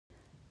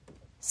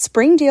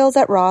Spring deals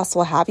at Ross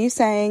will have you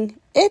saying,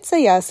 it's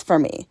a yes for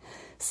me.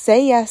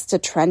 Say yes to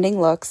trending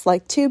looks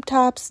like tube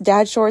tops,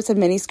 dad shorts,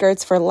 and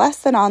miniskirts for less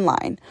than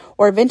online,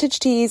 or vintage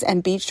tees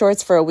and beach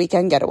shorts for a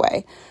weekend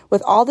getaway.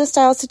 With all the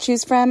styles to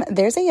choose from,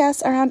 there's a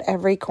yes around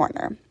every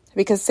corner.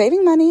 Because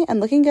saving money and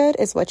looking good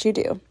is what you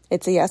do.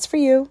 It's a yes for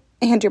you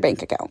and your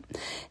bank account.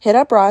 Hit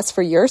up Ross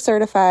for your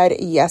certified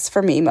yes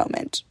for me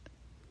moment.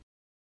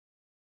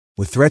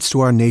 With threats to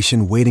our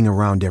nation waiting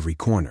around every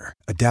corner,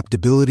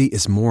 adaptability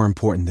is more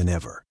important than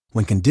ever.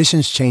 When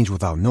conditions change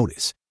without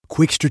notice,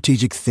 quick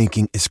strategic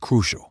thinking is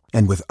crucial.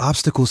 And with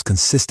obstacles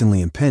consistently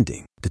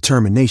impending,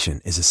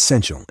 determination is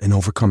essential in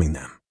overcoming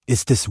them.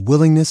 It's this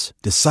willingness,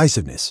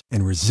 decisiveness,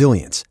 and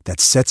resilience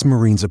that sets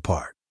Marines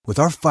apart. With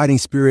our fighting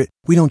spirit,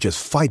 we don't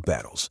just fight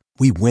battles,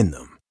 we win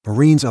them.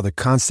 Marines are the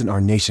constant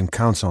our nation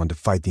counts on to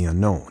fight the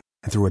unknown.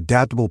 And through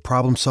adaptable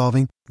problem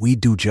solving, we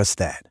do just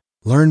that.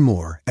 Learn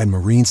more at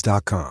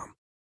marines.com.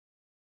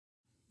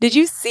 Did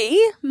you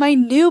see? My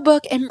new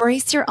book,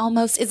 Embrace Your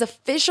Almost, is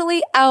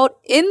officially out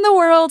in the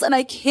world, and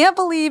I can't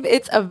believe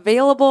it's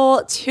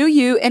available to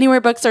you anywhere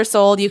books are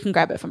sold. You can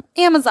grab it from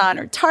Amazon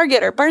or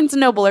Target or Barnes &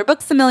 Noble or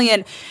Books A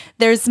Million.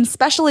 There's some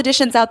special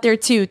editions out there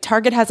too.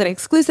 Target has an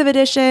exclusive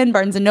edition.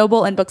 Barnes &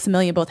 Noble and Books A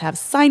Million both have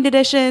signed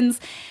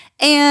editions.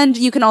 And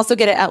you can also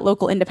get it at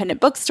local independent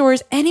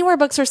bookstores. Anywhere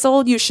books are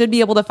sold, you should be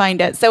able to find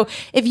it. So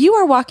if you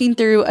are walking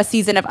through a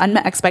season of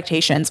unmet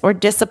expectations or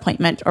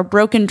disappointment or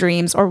broken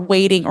dreams or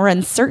waiting or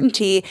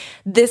uncertainty,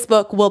 this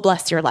book will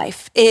bless your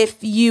life.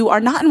 If you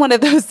are not in one of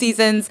those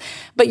seasons,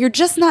 but you're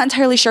just not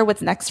entirely sure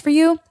what's next for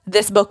you,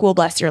 this book will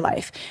bless your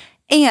life.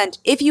 And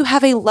if you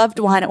have a loved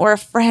one or a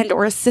friend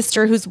or a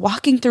sister who's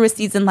walking through a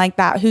season like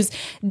that, who's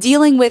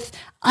dealing with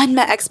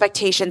unmet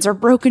expectations or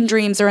broken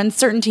dreams or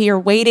uncertainty or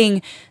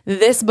waiting,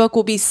 this book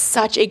will be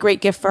such a great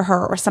gift for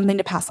her or something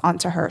to pass on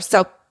to her.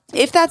 So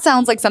if that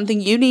sounds like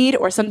something you need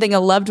or something a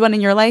loved one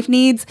in your life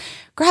needs,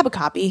 grab a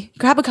copy.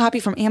 Grab a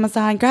copy from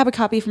Amazon, grab a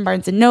copy from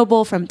Barnes &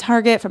 Noble, from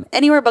Target, from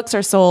anywhere books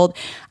are sold.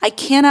 I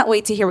cannot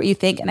wait to hear what you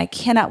think, and I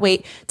cannot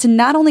wait to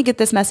not only get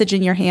this message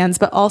in your hands,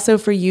 but also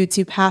for you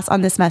to pass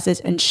on this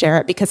message and share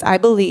it, because I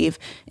believe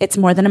it's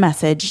more than a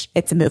message,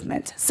 it's a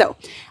movement. So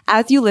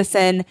as you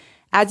listen,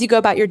 as you go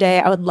about your day,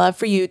 I would love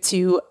for you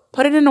to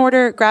put it in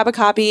order, grab a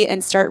copy,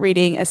 and start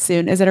reading as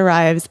soon as it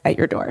arrives at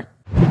your door.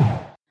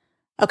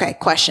 Okay,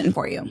 question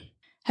for you.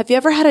 Have you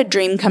ever had a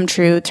dream come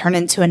true turn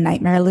into a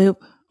nightmare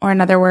loop? Or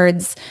in other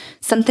words,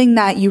 something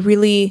that you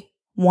really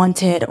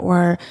wanted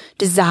or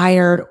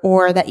desired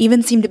or that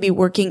even seemed to be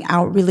working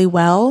out really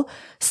well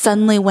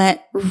suddenly went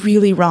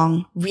really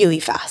wrong really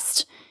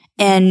fast.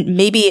 And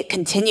maybe it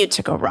continued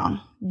to go wrong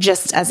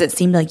just as it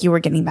seemed like you were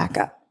getting back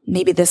up.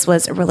 Maybe this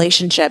was a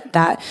relationship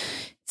that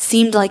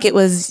seemed like it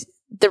was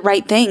the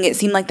right thing. It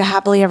seemed like the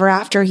happily ever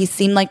after. He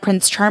seemed like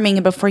Prince Charming.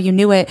 And before you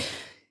knew it,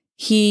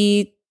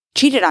 he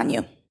cheated on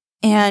you.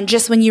 And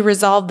just when you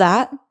resolved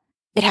that,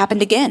 it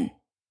happened again.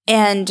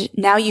 And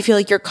now you feel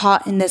like you're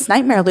caught in this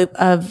nightmare loop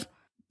of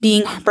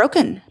being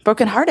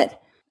brokenhearted,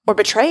 or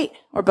betrayed,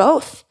 or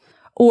both.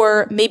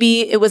 Or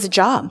maybe it was a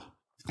job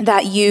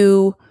that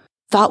you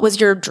thought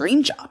was your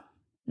dream job,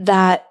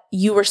 that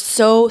you were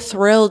so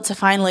thrilled to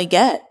finally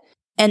get.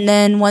 And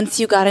then once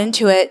you got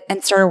into it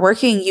and started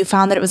working, you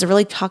found that it was a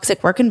really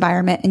toxic work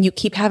environment, and you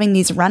keep having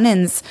these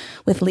run-ins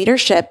with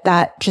leadership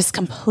that just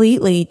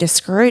completely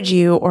discourage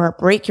you or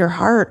break your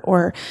heart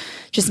or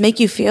just make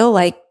you feel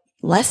like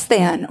less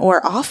than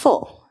or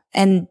awful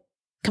and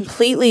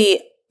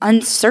completely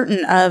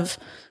uncertain of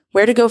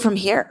where to go from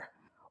here.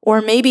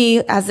 Or maybe,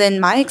 as in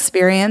my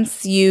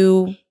experience,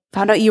 you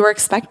found out you were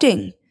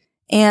expecting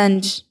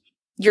and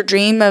your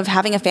dream of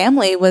having a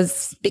family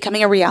was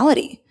becoming a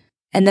reality.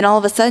 And then all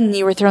of a sudden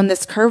you were thrown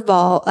this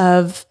curveball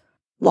of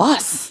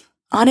loss,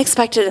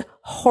 unexpected,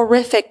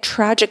 horrific,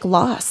 tragic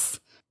loss.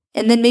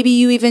 And then maybe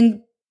you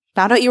even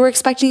found out you were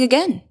expecting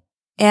again.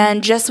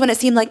 And just when it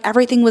seemed like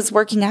everything was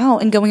working out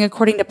and going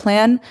according to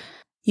plan,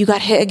 you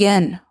got hit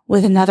again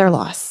with another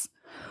loss.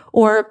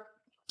 Or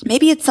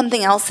maybe it's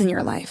something else in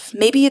your life.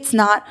 Maybe it's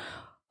not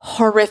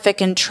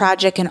horrific and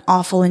tragic and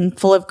awful and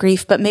full of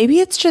grief, but maybe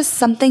it's just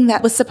something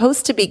that was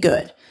supposed to be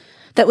good,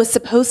 that was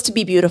supposed to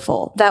be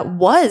beautiful, that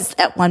was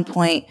at one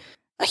point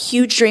a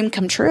huge dream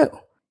come true.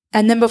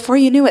 And then before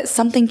you knew it,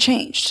 something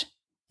changed.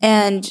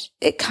 And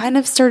it kind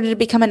of started to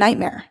become a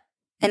nightmare.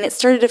 And it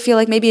started to feel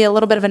like maybe a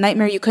little bit of a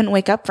nightmare you couldn't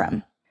wake up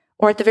from.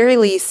 Or at the very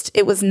least,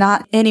 it was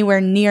not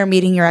anywhere near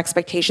meeting your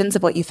expectations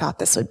of what you thought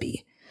this would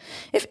be.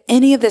 If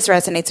any of this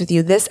resonates with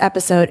you, this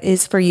episode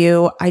is for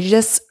you. I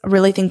just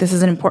really think this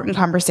is an important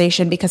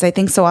conversation, because I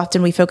think so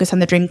often we focus on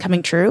the dream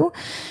coming true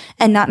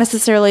and not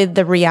necessarily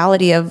the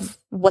reality of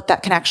what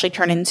that can actually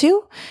turn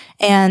into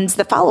and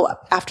the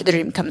follow-up after the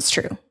dream comes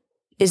true.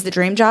 Is the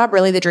dream job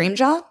really the dream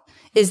job?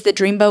 Is the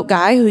dreamboat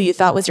guy who you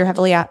thought was your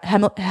happily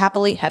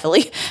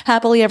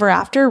ever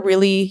after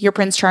really your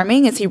Prince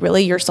Charming? Is he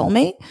really your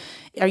soulmate?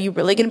 Are you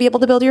really going to be able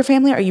to build your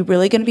family? Are you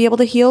really going to be able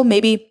to heal?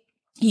 Maybe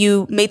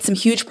you made some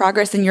huge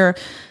progress in your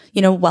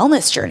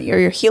wellness journey or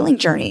your healing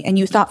journey. And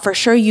you thought for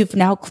sure you've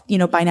now,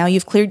 by now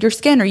you've cleared your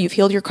skin or you've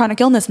healed your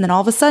chronic illness. And then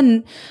all of a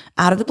sudden,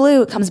 out of the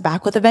blue, it comes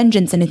back with a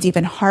vengeance and it's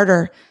even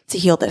harder to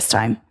heal this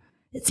time.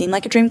 It seemed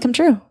like a dream come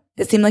true.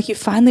 It seemed like you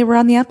finally were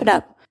on the up and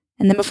up.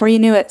 And then before you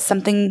knew it,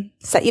 something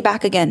set you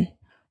back again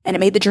and it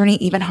made the journey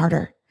even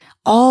harder.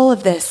 All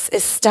of this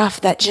is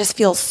stuff that just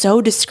feels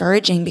so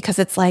discouraging because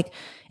it's like,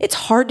 it's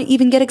hard to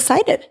even get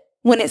excited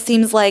when it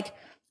seems like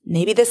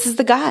maybe this is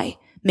the guy.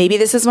 Maybe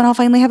this is when I'll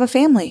finally have a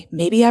family.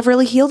 Maybe I've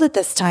really healed it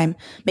this time.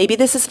 Maybe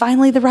this is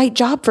finally the right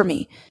job for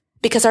me,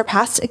 because our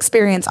past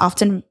experience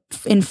often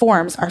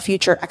informs our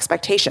future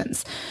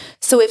expectations.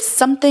 So if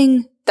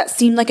something that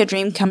seemed like a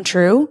dream come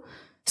true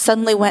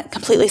suddenly went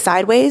completely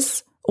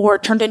sideways or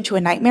turned into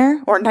a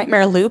nightmare or a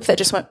nightmare loop that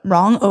just went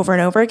wrong over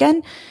and over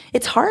again,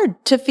 it's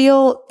hard to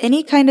feel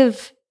any kind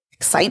of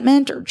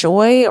excitement or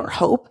joy or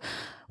hope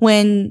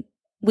when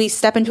we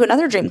step into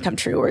another dream come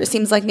true, or it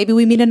seems like maybe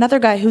we meet another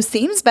guy who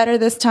seems better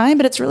this time,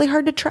 but it's really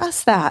hard to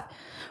trust that.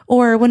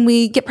 Or when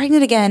we get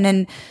pregnant again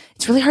and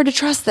it's really hard to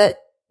trust that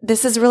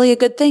this is really a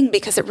good thing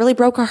because it really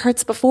broke our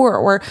hearts before.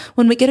 Or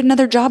when we get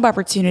another job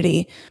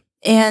opportunity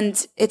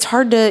and it's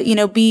hard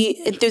to,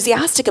 be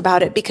enthusiastic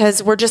about it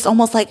because we're just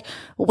almost like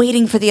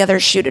waiting for the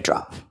other shoe to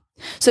drop.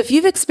 So if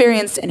you've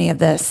experienced any of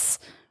this,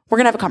 we're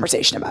going to have a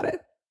conversation about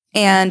it.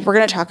 And we're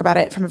going to talk about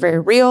it from a very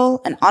real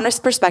and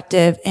honest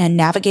perspective and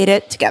navigate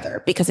it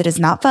together because it is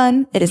not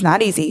fun. It is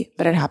not easy,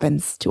 but it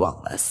happens to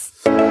all of us.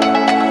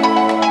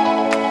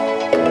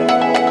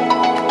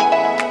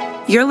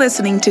 You're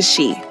listening to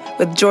She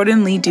with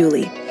Jordan Lee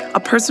Dooley,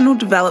 a personal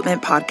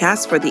development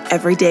podcast for the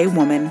everyday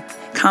woman.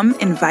 Come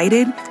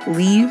invited,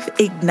 leave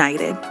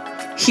ignited.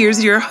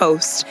 Here's your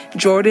host,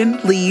 Jordan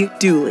Lee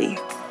Dooley.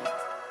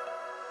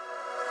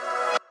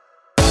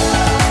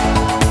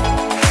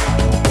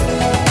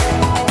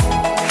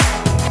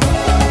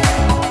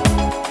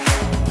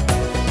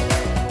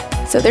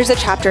 So there's a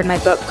chapter in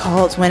my book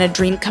called When a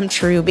Dream Come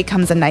True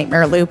Becomes a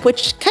Nightmare Loop,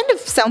 which kind of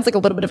sounds like a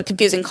little bit of a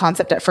confusing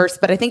concept at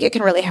first, but I think it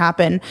can really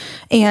happen.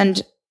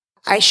 And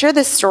I share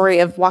this story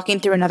of walking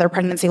through another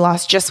pregnancy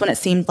loss just when it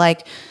seemed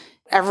like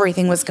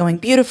everything was going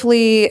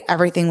beautifully,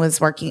 everything was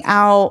working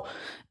out.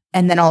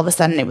 And then all of a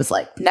sudden it was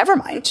like, never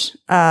mind.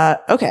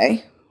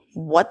 Okay,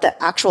 what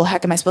the actual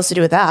heck am I supposed to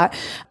do with that?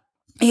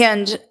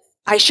 And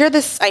I share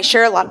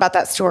a lot about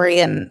that story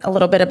and a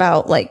little bit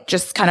about like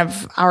just kind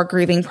of our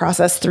grieving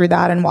process through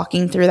that and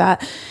walking through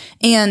that.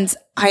 And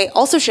I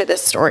also share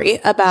this story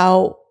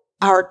about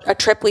a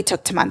trip we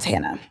took to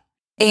Montana,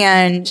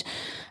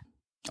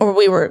 or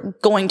we were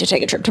going to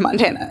take a trip to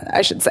Montana,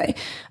 I should say.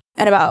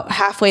 And about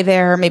halfway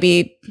there,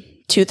 maybe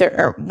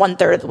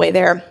 1/3 of the way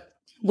there,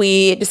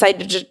 we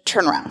decided to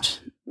turn around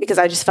because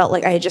I just felt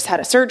like I had just had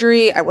a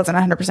surgery. I wasn't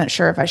 100%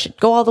 sure if I should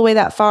go all the way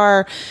that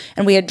far.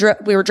 And we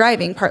were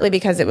driving partly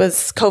because it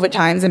was COVID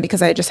times and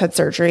because I had just had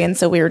surgery. And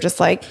so we were just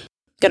like,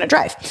 going to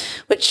drive,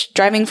 which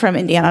driving from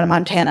Indiana to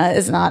Montana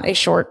is not a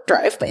short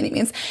drive by any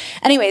means.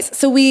 Anyways,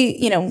 so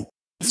we,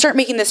 start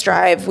making this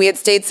drive. We had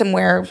stayed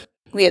somewhere.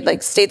 We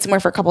had stayed somewhere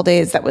for a couple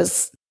days that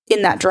was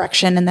in that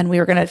direction. And then we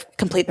were going to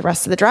complete the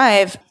rest of the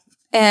drive.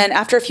 And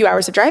after a few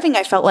hours of driving,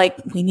 I felt like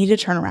we needed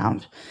to turn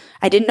around.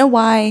 I didn't know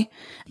why.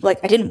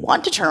 I didn't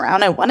want to turn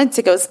around. I wanted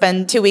to go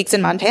spend 2 weeks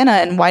in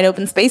Montana in wide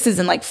open spaces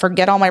and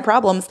forget all my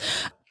problems.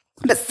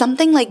 But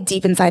something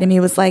deep inside of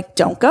me was like,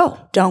 don't go.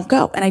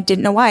 And I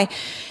didn't know why.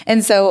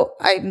 And so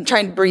I'm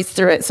trying to breeze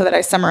through it so that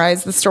I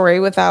summarize the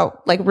story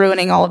without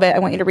ruining all of it. I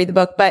want you to read the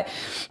book. But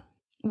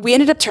we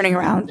ended up turning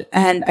around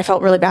and I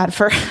felt really bad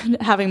for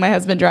having my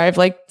husband drive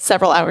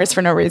several hours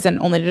for no reason,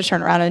 only to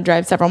turn around and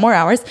drive several more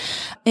hours.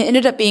 It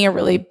ended up being a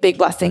really big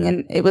blessing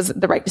and it was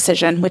the right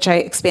decision, which I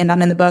expand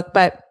on in the book.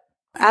 But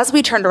as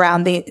we turned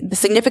around, the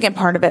significant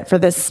part of it for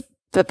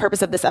the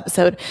purpose of this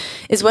episode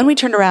is when we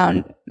turned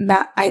around,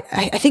 Matt, I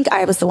think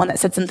I was the one that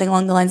said something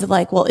along the lines of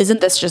well, isn't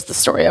this just the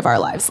story of our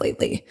lives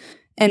lately?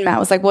 And Matt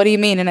was like, what do you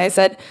mean? And I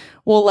said,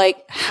 well,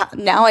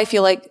 now I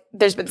feel like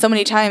there's been so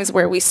many times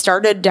where we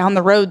started down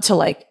the road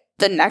to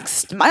the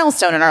next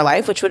milestone in our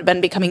life, which would have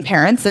been becoming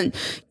parents and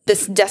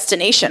this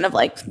destination of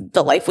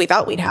the life we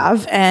thought we'd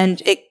have.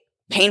 And it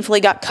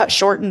painfully got cut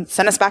short and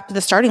sent us back to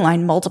the starting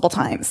line multiple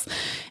times.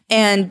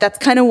 And that's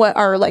kind of what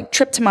our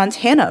trip to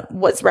Montana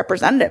was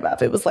representative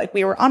of. It was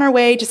we were on our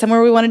way to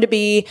somewhere we wanted to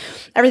be.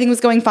 Everything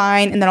was going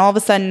fine. And then all of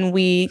a sudden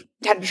we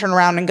had to turn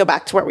around and go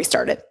back to where we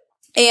started.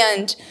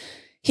 And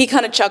he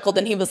kind of chuckled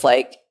and he was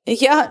like,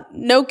 yeah,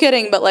 no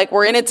kidding. But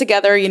we're in it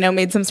together,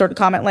 made some sort of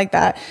comment like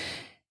that.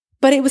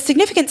 But it was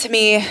significant to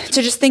me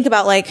to just think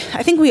about I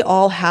think we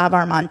all have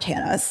our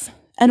Montanas.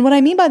 And what I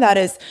mean by that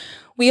is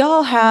we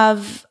all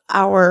have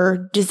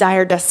our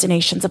desired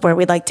destinations of where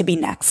we'd like to be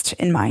next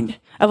in mind,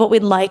 of what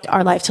we'd like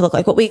our life to look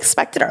like, what we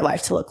expected our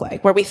life to look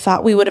like, where we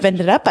thought we would have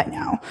ended up by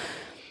now.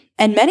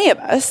 And many of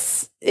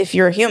us, if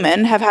you're a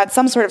human, have had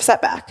some sort of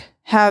setback,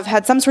 have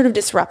had some sort of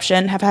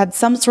disruption, have had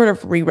some sort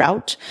of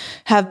reroute,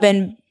 have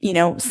been,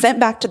 sent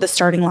back to the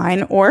starting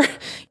line or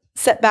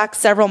set back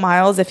several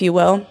miles, if you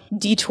will,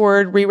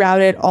 detoured,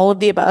 rerouted, all of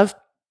the above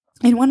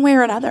in one way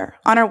or another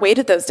on our way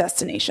to those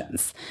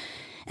destinations.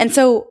 And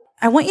so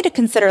I want you to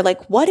consider,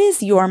 like, what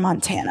is your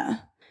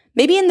Montana?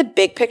 Maybe in the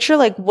big picture,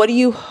 like, what do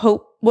you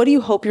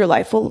hope your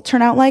life will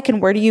turn out like,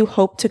 and where do you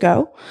hope to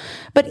go?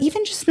 But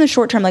even just in the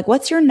short term, like,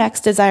 what's your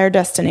next desired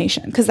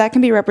destination? Because that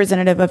can be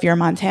representative of your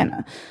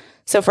Montana.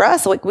 So for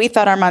us, like, we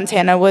thought our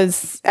Montana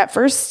was, at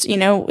first,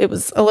 it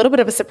was a little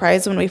bit of a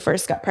surprise when we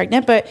first got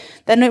pregnant, but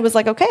then it was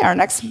like, okay, our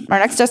next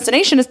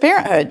destination is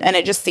parenthood. And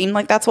it just seemed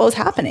like that's what was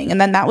happening.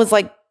 And then that was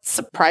like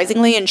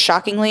surprisingly and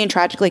shockingly and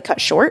tragically cut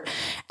short.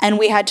 And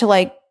we had to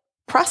like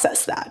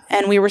process that.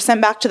 And we were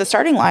sent back to the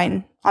starting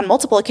line on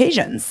multiple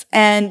occasions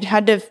and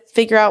had to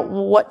figure out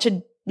what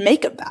to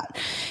make of that.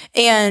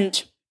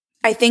 And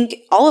I think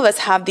all of us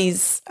have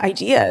these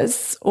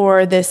ideas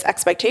or this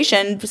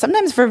expectation,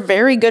 sometimes for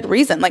very good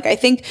reason. Like, I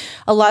think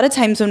a lot of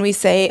times when we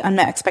say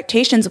unmet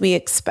expectations, we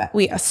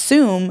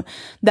assume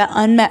that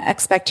unmet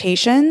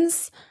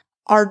expectations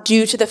are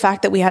due to the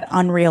fact that we had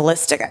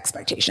unrealistic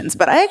expectations.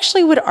 But I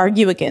actually would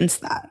argue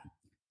against that.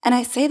 And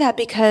I say that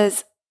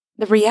because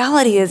the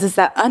reality is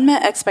that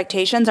unmet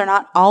expectations are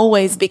not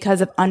always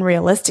because of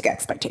unrealistic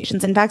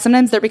expectations. In fact,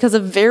 sometimes they're because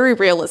of very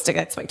realistic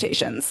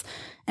expectations.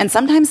 And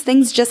sometimes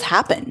things just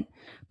happen.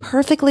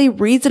 Perfectly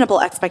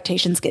reasonable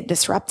expectations get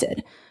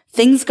disrupted.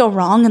 Things go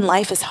wrong and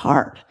life is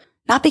hard.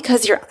 Not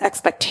because your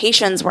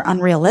expectations were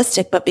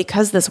unrealistic, but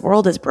because this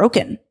world is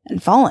broken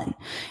and fallen.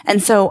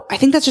 And so I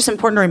think that's just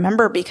important to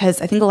remember,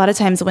 because I think a lot of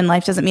times when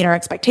life doesn't meet our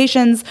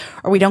expectations,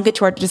 or we don't get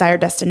to our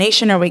desired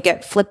destination, or we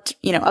get flipped,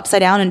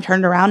 upside down and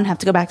turned around and have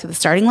to go back to the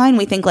starting line,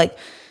 we think like,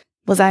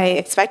 was I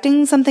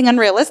expecting something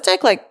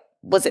unrealistic? Like,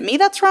 was it me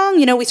that's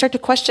wrong? We start to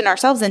question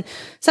ourselves. And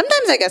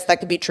sometimes I guess that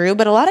could be true.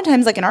 But a lot of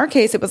times, like in our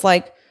case, it was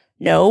like,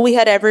 no, we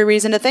had every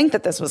reason to think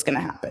that this was going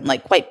to happen.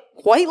 Like quite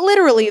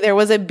literally, there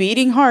was a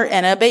beating heart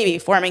and a baby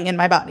forming in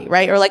my body,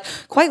 right? Or like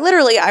quite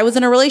literally, I was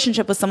in a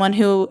relationship with someone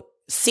who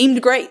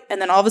seemed great,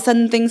 and then all of a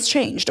sudden things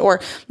changed.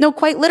 Or no,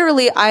 quite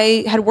literally,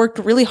 I had worked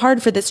really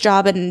hard for this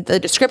job, and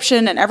the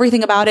description and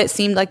everything about it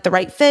seemed like the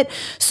right fit.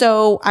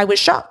 So I was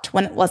shocked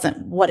when it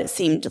wasn't what it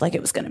seemed like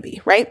it was going to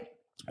be, right?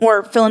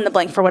 Or fill in the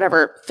blank for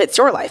whatever fits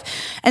your life.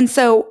 And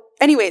so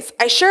anyways,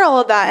 I share all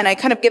of that, and I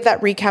kind of give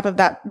that recap of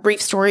that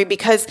brief story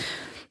because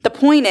the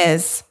point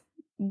is,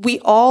 we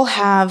all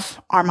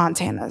have our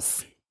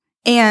Montanas.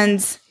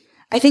 And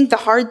I think the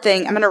hard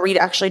thing, I'm going to read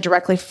actually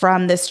directly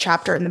from this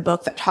chapter in the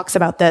book that talks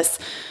about this.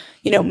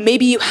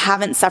 Maybe you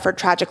haven't suffered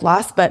tragic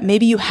loss, but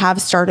maybe you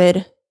have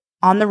started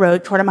on the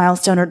road toward a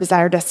milestone or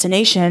desired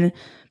destination,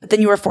 but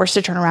then you were forced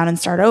to turn around and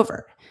start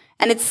over.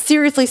 And it's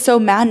seriously so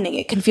maddening.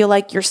 It can feel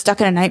like you're stuck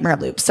in a nightmare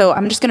loop. So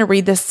I'm just going to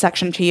read this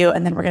section to you,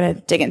 and then we're going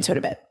to dig into it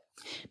a bit.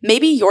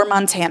 Maybe your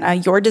Montana,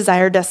 your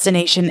desired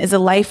destination, is a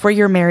life where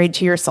you're married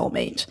to your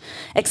soulmate.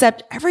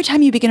 Except every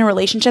time you begin a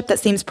relationship that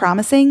seems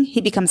promising, he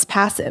becomes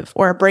passive,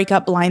 or a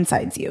breakup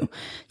blindsides you,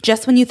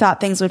 just when you thought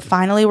things would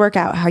finally work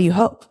out how you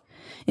hope.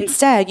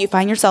 Instead, you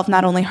find yourself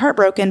not only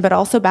heartbroken, but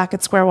also back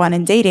at square one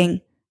and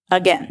dating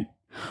again.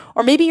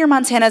 Or maybe your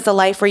Montana is a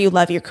life where you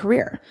love your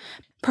career.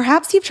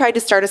 Perhaps you've tried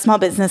to start a small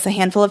business a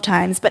handful of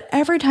times, but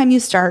every time you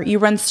start, you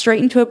run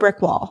straight into a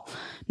brick wall.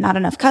 Not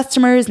enough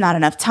customers, not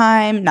enough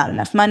time, not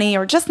enough money,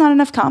 or just not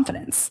enough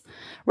confidence.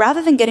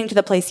 Rather than getting to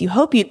the place you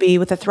hope you'd be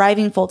with a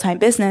thriving full-time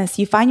business,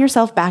 you find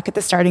yourself back at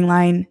the starting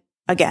line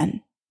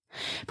again.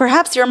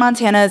 Perhaps your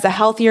Montana is a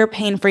healthier,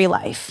 pain-free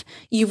life.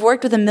 You've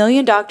worked with 1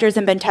 million doctors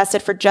and been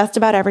tested for just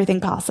about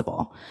everything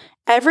possible.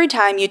 Every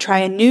time you try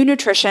a new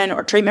nutrition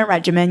or treatment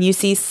regimen, you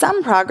see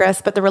some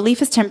progress, but the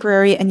relief is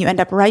temporary and you end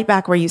up right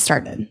back where you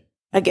started.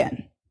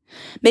 Again.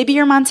 Maybe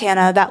your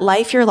Montana, that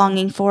life you're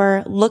longing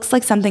for, looks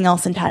like something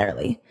else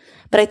entirely.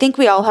 But I think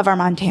we all have our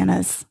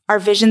Montanas, our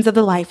visions of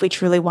the life we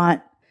truly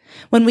want.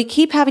 When we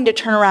keep having to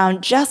turn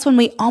around just when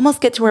we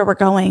almost get to where we're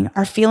going,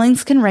 our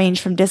feelings can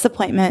range from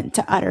disappointment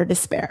to utter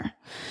despair.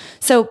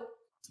 So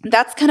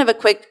that's kind of a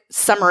quick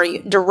summary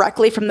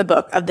directly from the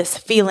book of this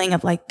feeling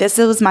of like, this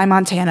is my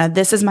Montana,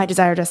 this is my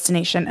desired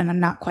destination, and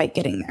I'm not quite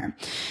getting there.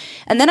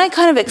 And then I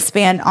kind of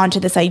expand onto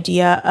this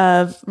idea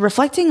of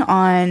reflecting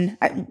on,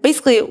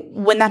 basically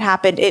when that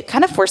happened, it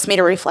kind of forced me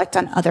to reflect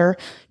on other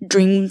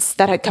dreams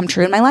that had come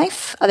true in my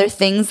life, other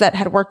things that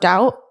had worked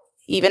out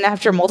even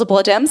after multiple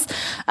attempts.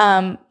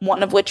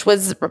 One of which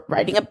was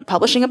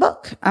publishing a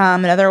book.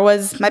 Another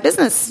was my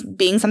business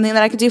being something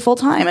that I could do full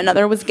time.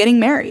 Another was getting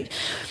married.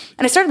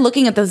 And I started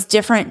looking at those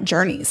different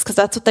journeys, because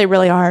that's what they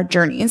really are,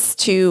 journeys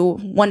to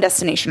one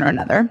destination or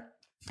another.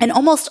 And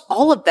almost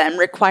all of them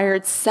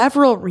required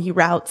several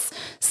reroutes,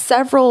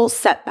 several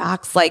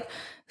setbacks, like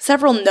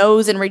several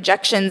no's and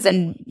rejections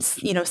and,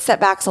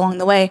 setbacks along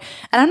the way.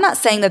 And I'm not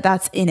saying that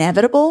that's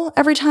inevitable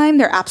every time.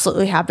 There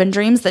absolutely have been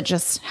dreams that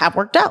just have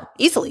worked out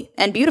easily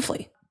and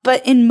beautifully.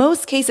 But in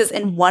most cases,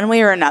 in one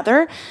way or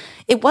another,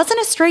 it wasn't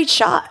a straight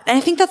shot. And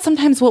I think that's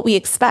sometimes what we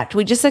expect.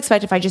 We just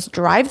expect if I just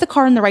drive the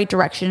car in the right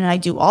direction and I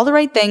do all the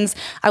right things,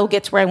 I will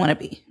get to where I want to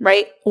be,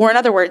 right? Or in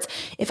other words,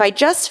 if I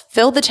just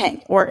fill the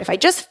tank, or if I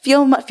just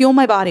fuel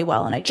my body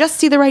well, and I just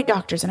see the right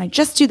doctors, and I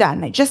just do that,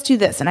 and I just do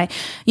this, and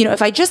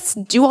if I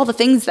just do all the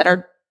things that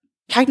are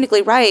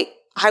technically right,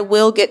 I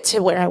will get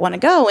to where I want to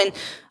go. And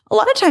a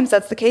lot of times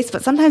that's the case,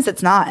 but sometimes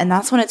it's not. And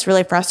that's when it's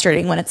really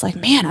frustrating, when it's like,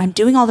 man, I'm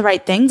doing all the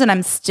right things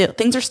and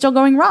things are still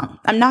going wrong.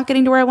 I'm not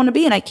getting to where I want to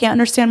be and I can't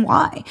understand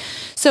why.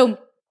 So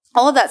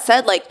all of that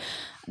said, like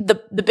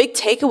the big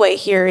takeaway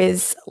here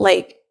is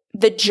like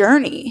the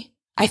journey,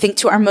 I think,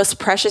 to our most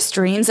precious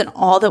dreams and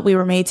all that we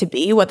were made to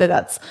be, whether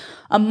that's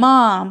a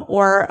mom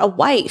or a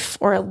wife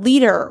or a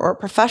leader or a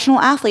professional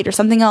athlete or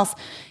something else,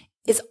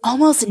 is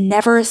almost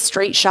never a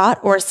straight shot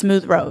or a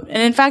smooth road.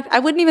 And in fact, I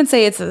wouldn't even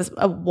say it's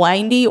a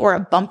windy or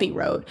a bumpy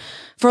road.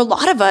 For a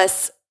lot of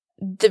us,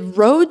 the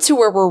road to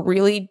where we're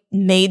really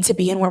made to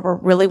be and where we're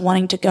really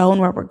wanting to go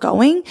and where we're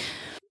going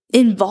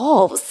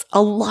involves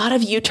a lot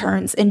of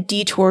U-turns and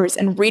detours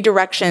and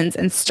redirections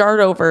and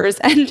startovers.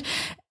 And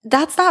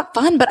that's not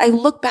fun. But I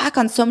look back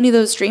on so many of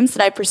those dreams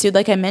that I pursued,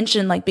 like I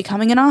mentioned, like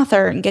becoming an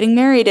author and getting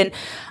married. And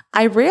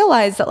I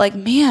realized that, like,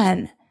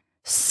 man,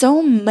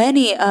 so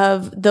many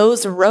of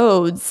those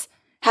roads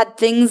had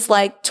things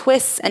like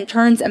twists and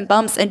turns and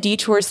bumps and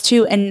detours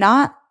too. And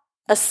not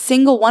a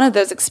single one of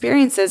those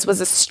experiences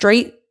was a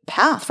straight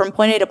path from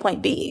point A to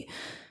point B.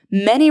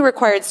 Many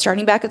required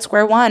starting back at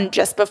square one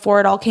just before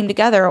it all came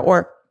together,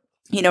 or,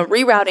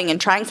 rerouting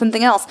and trying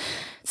something else.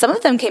 Some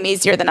of them came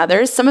easier than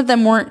others. Some of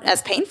them weren't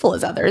as painful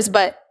as others,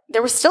 but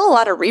there was still a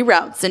lot of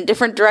reroutes in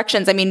different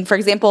directions. I mean, for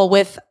example,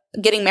 with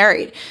getting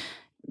married,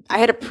 I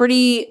had a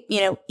pretty,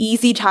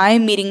 easy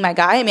time meeting my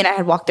guy. I mean, I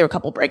had walked through a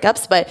couple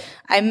breakups, but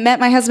I met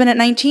my husband at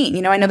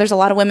 19. I know there's a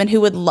lot of women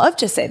who would love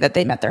to say that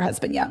they met their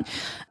husband young.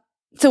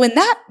 So in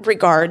that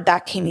regard,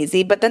 that came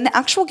easy. But then the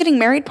actual getting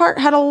married part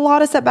had a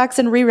lot of setbacks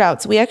and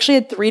reroutes. We actually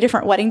had 3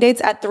 different wedding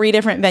dates at 3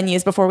 different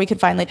venues before we could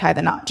finally tie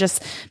the knot,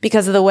 just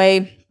because of the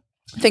way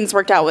things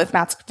worked out with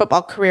Matt's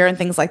football career and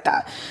things like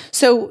that.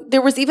 So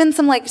there was even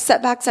some like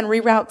setbacks and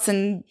reroutes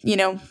and,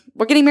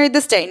 we're getting married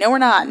this day. No, we're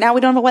not. Now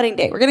we don't have a wedding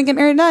date. We're going to get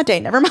married that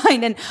day. Never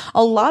mind. And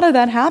a lot of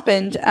that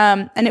happened.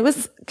 And it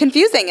was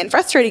confusing and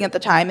frustrating at the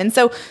time. And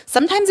so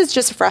sometimes it's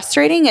just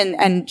frustrating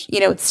and,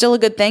 it's still a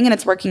good thing and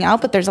it's working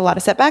out, but there's a lot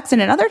of setbacks.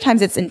 And in other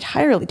times it's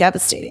entirely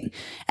devastating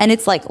and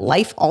it's like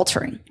life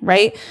altering,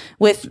 right?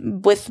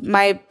 With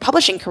my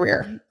publishing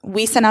career,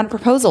 we sent out a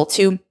proposal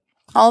to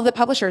all of the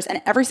publishers and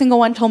every single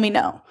one told me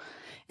no.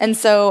 And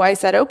so I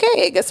said,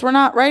 okay, I guess we're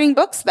not writing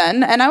books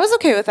then. And I was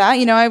okay with that.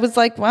 I was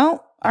like,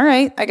 well, all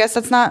right, I guess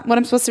that's not what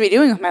I'm supposed to be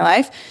doing with my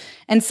life.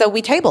 And so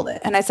we tabled it.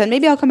 And I said,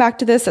 maybe I'll come back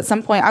to this at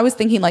some point. I was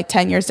thinking like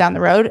 10 years down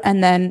the road.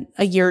 And then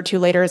a year or 2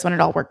 later is when it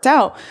all worked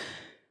out.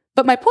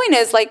 But my point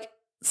is, like,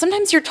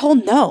 sometimes you're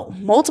told no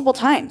multiple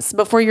times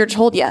before you're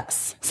told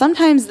yes.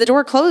 Sometimes the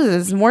door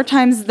closes more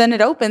times than it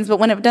opens, but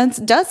when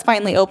it does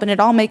finally open, it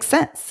all makes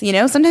sense.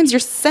 Sometimes you're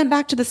sent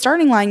back to the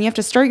starting line. You have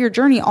to start your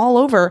journey all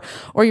over,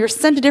 or you're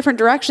sent a different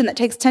direction that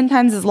takes 10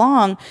 times as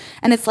long.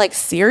 And it's like,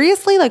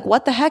 seriously, like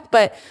what the heck?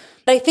 But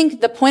I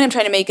think the point I'm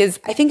trying to make is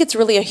I think it's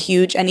really a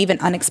huge and even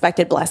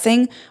unexpected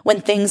blessing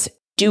when things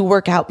do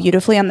work out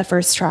beautifully on the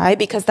first try,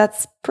 because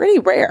that's pretty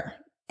rare.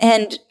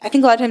 And I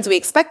think a lot of times we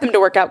expect them to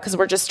work out because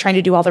we're just trying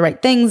to do all the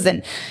right things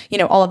and,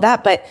 all of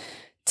that. But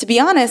to be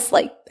honest,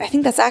 like, I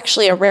think that's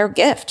actually a rare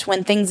gift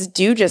when things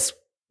do just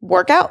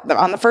work out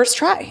on the first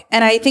try.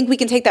 And I think we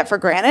can take that for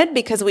granted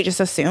because we just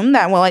assume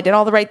that, well, I did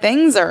all the right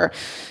things, or,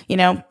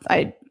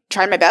 I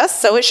tried my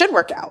best, so it should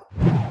work out.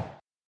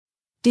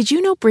 Did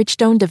you know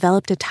Bridgestone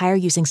developed a tire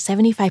using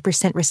 75%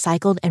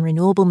 recycled and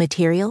renewable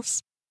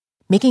materials?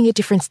 Making a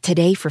difference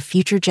today for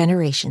future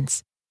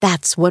generations.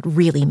 That's what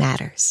really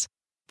matters.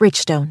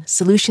 Bridgestone,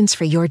 solutions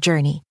for your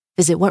journey.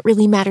 Visit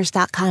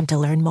whatreallymatters.com to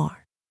learn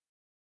more.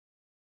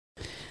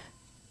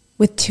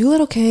 With 2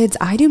 little kids,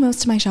 I do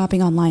most of my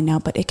shopping online now,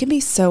 but it can be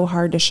so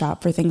hard to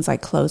shop for things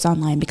like clothes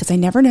online because I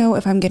never know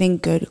if I'm getting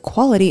good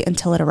quality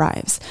until it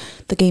arrives.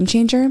 The game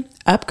changer?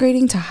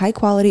 Upgrading to high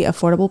quality,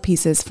 affordable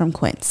pieces from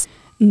Quince.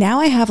 Now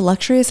I have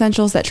luxury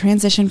essentials that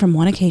transition from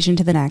one occasion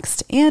to the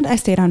next, and I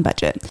stayed on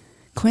budget.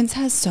 Quince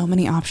has so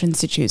many options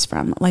to choose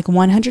from, like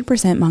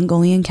 100%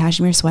 Mongolian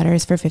cashmere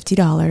sweaters for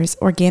 $50,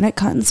 organic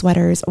cotton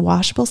sweaters,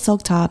 washable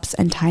silk tops,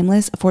 and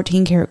timeless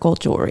 14-karat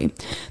gold jewelry.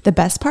 The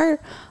best part?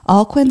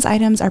 All Quince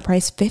items are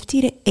priced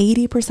 50 to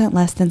 80%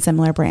 less than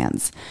similar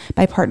brands.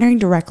 By partnering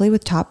directly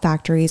with top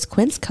factories,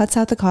 Quince cuts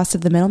out the cost of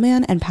the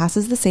middleman and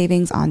passes the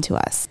savings on to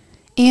us.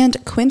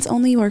 And Quince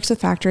only works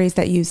with factories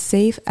that use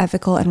safe,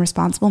 ethical, and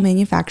responsible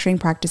manufacturing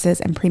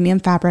practices and premium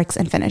fabrics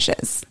and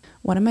finishes.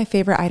 One of my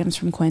favorite items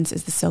from Quince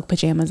is the silk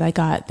pajamas I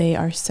got. They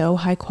are so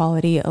high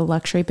quality,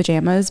 luxury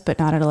pajamas, but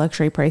not at a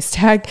luxury price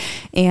tag.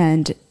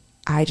 And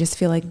I just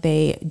feel like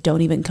they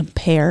don't even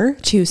compare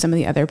to some of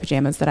the other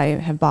pajamas that I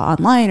have bought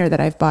online or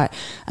that I've bought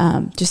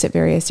just at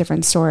various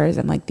different stores.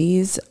 I'm like,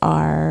 these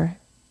are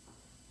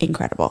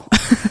incredible.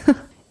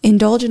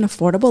 Indulge in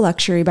affordable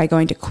luxury by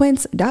going to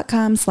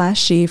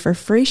quince.com/she for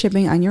free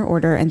shipping on your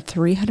order and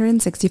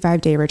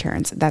 365-day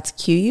returns. That's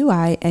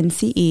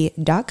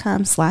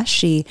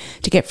QUINCE.com/she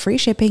to get free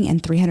shipping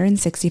and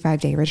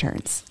 365-day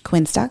returns.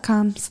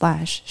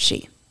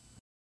 Quince.com/she.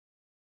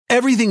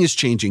 Everything is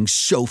changing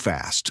so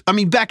fast. I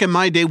mean, back in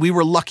my day, we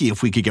were lucky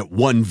if we could get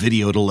one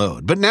video to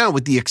load. But now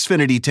with the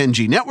Xfinity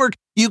 10G network,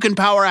 you can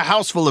power a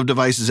house full of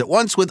devices at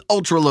once with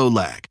ultra-low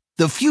lag.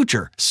 The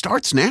future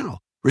starts now.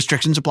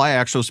 Restrictions apply.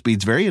 Actual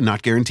speeds vary and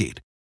not guaranteed.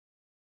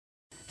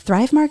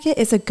 Thrive Market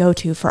is a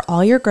go-to for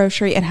all your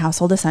grocery and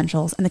household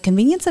essentials, and the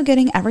convenience of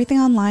getting everything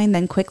online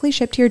then quickly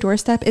shipped to your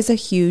doorstep is a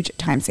huge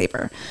time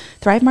saver.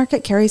 Thrive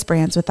Market carries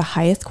brands with the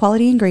highest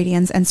quality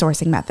ingredients and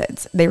sourcing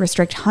methods. They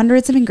restrict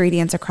hundreds of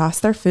ingredients across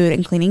their food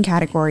and cleaning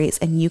categories,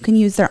 and you can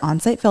use their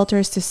on-site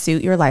filters to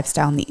suit your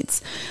lifestyle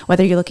needs.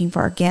 Whether you're looking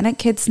for organic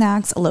kids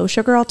snacks,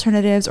 low-sugar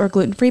alternatives, or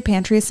gluten-free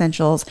pantry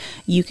essentials,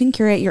 you can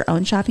curate your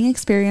own shopping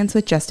experience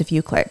with just a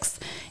few clicks.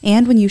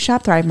 And when you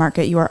shop Thrive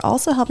Market, you are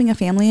also helping a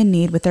family in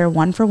need with their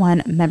one-for-one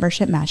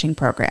membership matching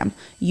program.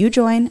 You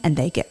join and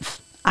they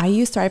give. I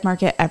use Thrive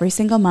Market every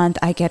single month.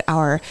 I get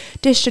our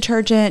dish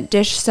detergent,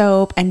 dish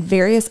soap, and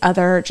various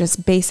other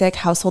just basic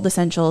household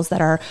essentials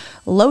that are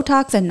low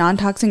tox and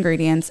non-tox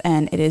ingredients,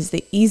 and it is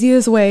the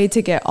easiest way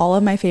to get all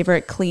of my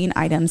favorite clean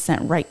items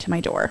sent right to my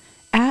door.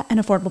 At an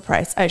affordable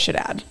price, I should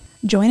add.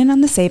 Join in on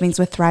the savings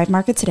with Thrive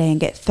Market today and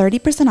get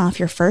 30% off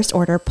your first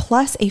order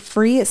plus a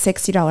free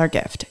 $60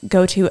 gift.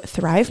 Go to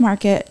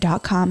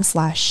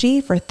thrivemarket.com/she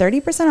for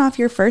 30% off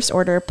your first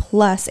order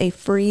plus a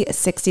free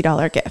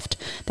 $60 gift.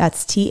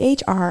 That's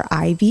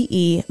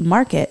THRIVE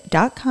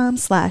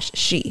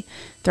market.com/she.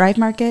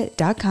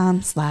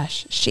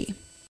 thrivemarket.com/she.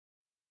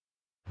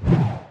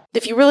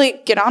 If you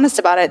really get honest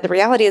about it, the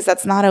reality is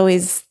that's not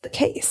always the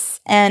case.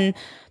 And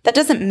that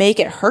doesn't make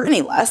it hurt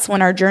any less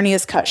when our journey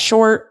is cut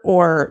short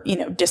or,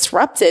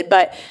 disrupted.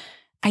 But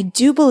I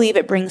do believe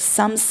it brings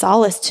some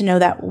solace to know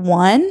that,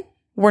 one,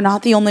 we're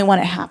not the only one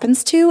it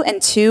happens to.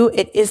 And two,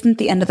 it isn't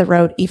the end of the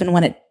road, even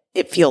when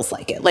it feels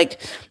like it. Like,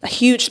 a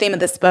huge theme of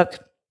this book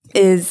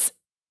is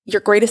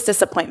your greatest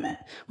disappointment,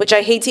 which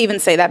I hate to even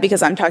say that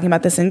because I'm talking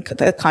about this in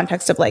the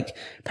context of like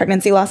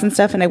pregnancy loss and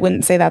stuff. And I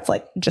wouldn't say that's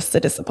like just a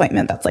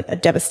disappointment. That's like a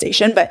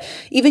devastation. But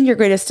even your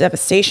greatest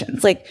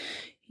devastations, like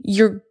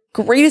your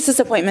greatest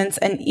disappointments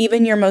and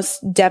even your most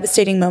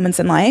devastating moments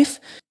in life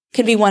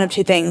can be one of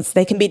two things.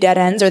 They can be dead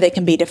ends or they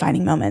can be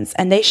defining moments.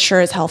 And they sure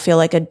as hell feel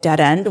like a dead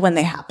end when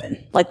they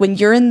happen. Like when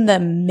you're in the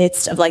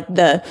midst of like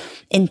the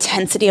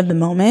intensity of the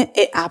moment,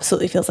 it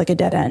absolutely feels like a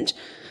dead end.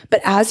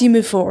 But as you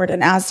move forward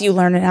and as you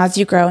learn and as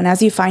you grow and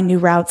as you find new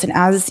routes and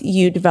as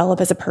you develop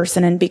as a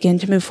person and begin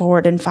to move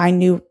forward and find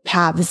new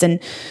paths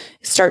and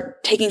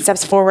start taking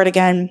steps forward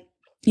again,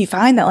 you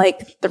find that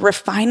like the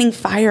refining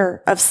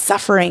fire of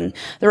suffering,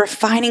 the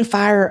refining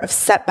fire of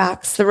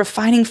setbacks, the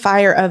refining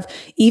fire of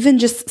even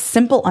just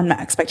simple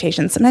unmet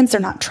expectations. Sometimes they're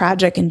not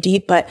tragic and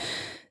deep, but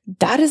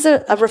that is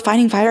a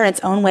refining fire in its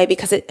own way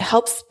because it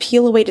helps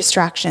peel away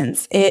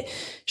distractions. It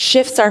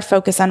shifts our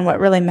focus on what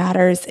really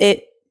matters.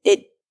 It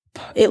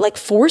like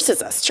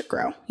forces us to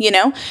grow,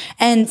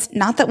 and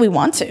not that we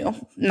want to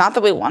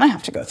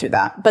have to go through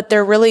that, but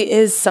there really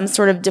is some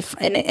sort of,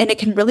 and it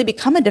can really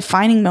become a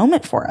defining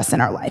moment for us in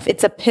our life.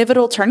 It's a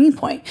pivotal turning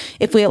point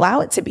if we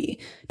allow it to be.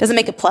 Doesn't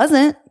make it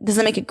pleasant,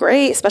 doesn't make it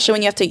great, especially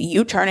when you have to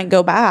U-turn and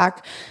go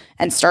back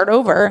and start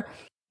over,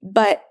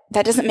 but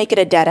that doesn't make it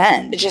a dead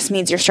end. It just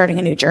means you're starting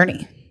a new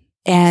journey.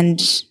 And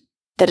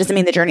that doesn't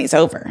mean the journey is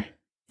over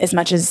as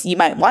much as you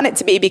might want it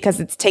to be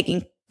because it's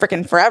taking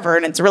freaking forever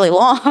and it's really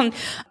long.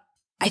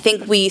 I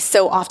think we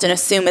so often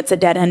assume it's a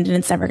dead end and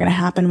it's never going to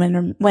happen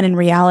when in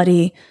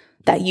reality,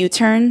 that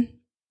U-turn,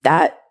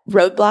 that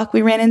roadblock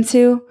we ran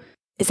into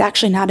is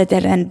actually not a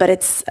dead end, but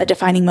it's a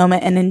defining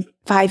moment. And in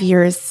 5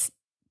 years,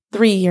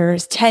 3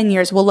 years, 10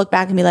 years, we'll look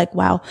back and be like,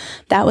 wow,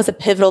 that was a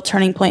pivotal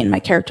turning point in my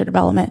character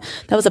development.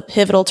 That was a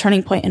pivotal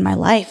turning point in my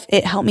life.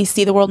 It helped me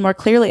see the world more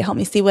clearly. It helped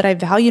me see what I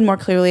valued more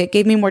clearly. It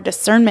gave me more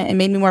discernment. It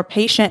made me more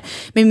patient,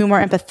 made me more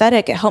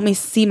empathetic. It helped me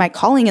see my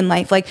calling in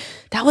life. Like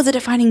that was a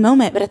defining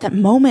moment. But at that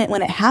moment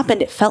when it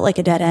happened, it felt like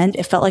a dead end.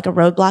 It felt like a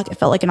roadblock. It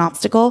felt like an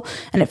obstacle.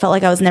 And it felt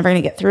like I was never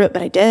going to get through it,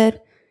 but I did.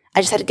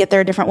 I just had to get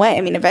there a different way.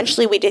 I mean,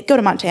 eventually we did go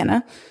to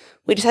Montana.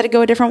 We just had to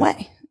go a different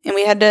way and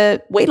we had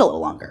to wait a little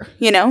longer,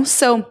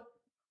 So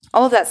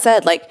all of that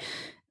said, like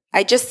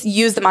I just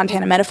use the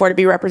Montana metaphor to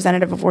be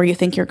representative of where you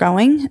think you're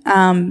going,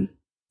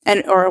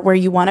 or where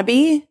you want to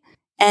be.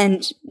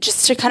 And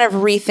just to kind of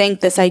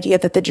rethink this idea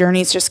that the journey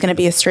is just going to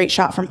be a straight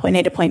shot from point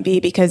A to point B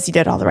because you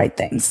did all the right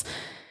things.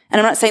 And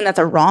I'm not saying that's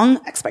a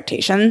wrong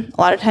expectation.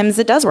 A lot of times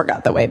it does work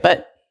out that way,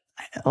 but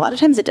a lot of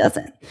times it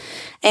doesn't.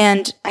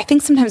 And I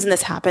think sometimes when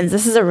this happens,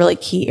 this is a really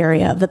key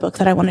area of the book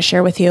that I want to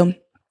share with you.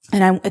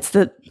 And it's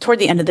toward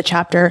the end of the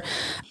chapter,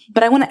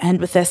 but I want to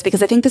end with this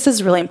because I think this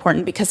is really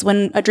important because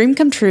when a dream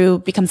come true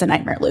becomes a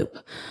nightmare loop,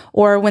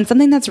 or when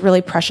something that's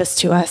really precious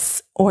to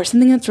us or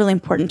something that's really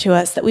important to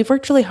us that we've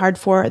worked really hard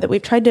for, that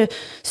we've tried to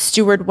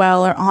steward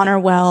well or honor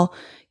well,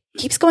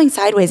 keeps going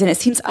sideways and it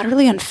seems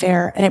utterly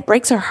unfair and it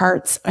breaks our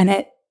hearts and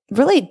it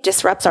really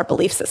disrupts our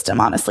belief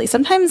system, honestly.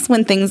 Sometimes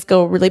when things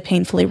go really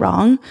painfully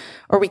wrong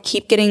or we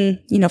keep getting,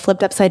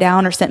 flipped upside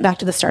down or sent back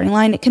to the starting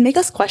line, it can make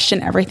us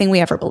question everything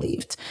we ever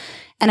believed.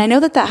 And I know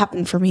that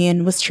happened for me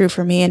and was true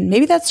for me. And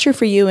maybe that's true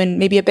for you in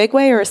maybe a big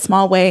way or a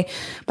small way.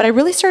 But I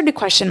really started to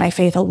question my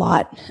faith a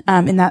lot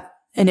in that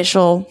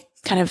initial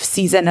kind of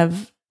season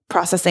of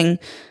processing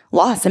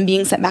loss and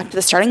being sent back to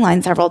the starting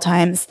line several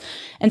times.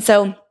 And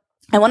so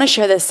I want to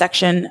share this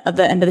section of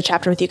the end of the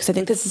chapter with you because I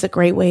think this is a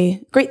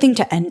great thing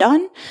to end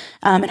on.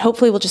 And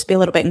hopefully will just be a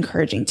little bit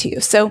encouraging to you.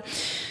 So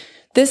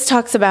this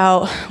talks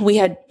about, we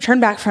had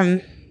turned back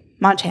from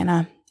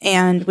Montana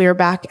and we were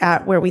back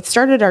at where we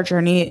started our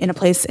journey in a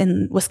place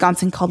in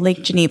Wisconsin called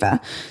Lake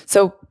Geneva.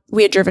 So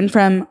we had driven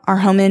from our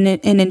home in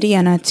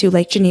Indiana to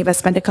Lake Geneva,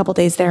 spent a couple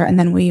days there, and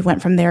then we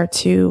went from there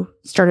to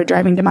started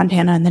driving to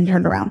Montana and then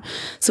turned around.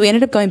 So we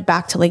ended up going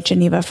back to Lake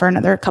Geneva for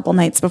another couple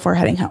nights before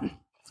heading home.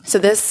 So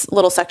this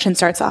little section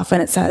starts off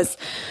and it says,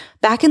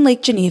 "Back in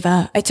Lake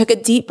Geneva, I took a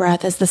deep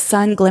breath as the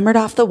sun glimmered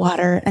off the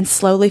water and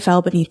slowly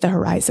fell beneath the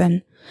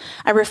horizon.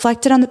 I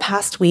reflected on the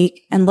past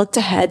week and looked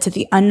ahead to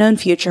the unknown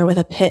future with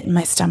a pit in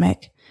my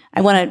stomach."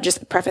 I want to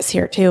just preface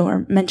here too,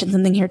 or mention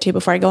something here too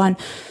before I go on.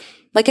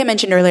 Like I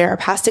mentioned earlier, our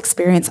past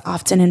experience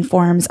often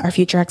informs our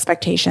future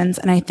expectations.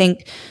 And I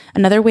think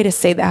another way to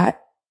say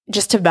that,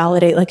 just to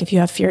validate, like if you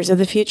have fears of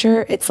the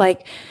future, it's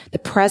like the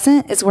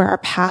present is where our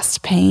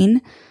past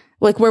pain,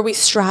 like where we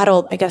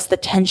straddled, I guess, the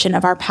tension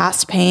of our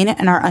past pain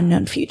and our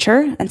unknown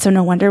future. And so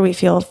no wonder we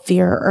feel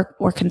fear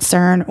or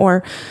concern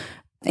or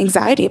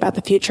anxiety about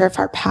the future if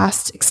our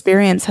past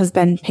experience has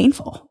been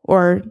painful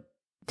or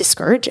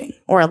discouraging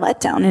or a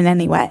letdown in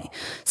any way.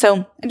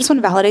 So I just want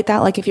to validate that.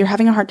 Like if you're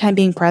having a hard time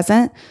being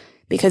present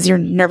because you're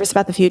nervous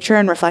about the future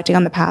and reflecting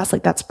on the past,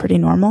 like that's pretty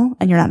normal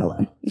and you're not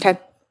alone. Okay.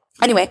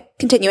 Anyway,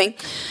 continuing.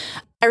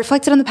 I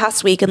reflected on the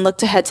past week and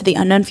looked ahead to the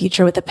unknown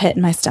future with a pit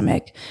in my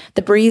stomach.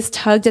 The breeze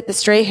tugged at the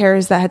stray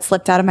hairs that had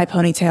slipped out of my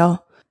ponytail.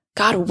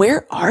 "God,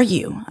 where are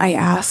you?" I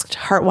asked,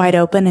 heart wide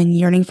open and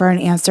yearning for an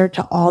answer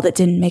to all that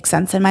didn't make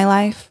sense in my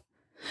life.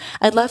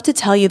 I'd love to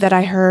tell you that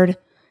I heard,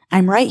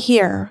 "I'm right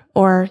here,"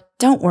 or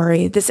 "Don't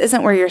worry, this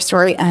isn't where your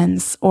story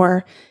ends,"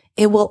 or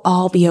 "It will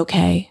all be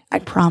okay, I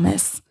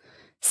promise."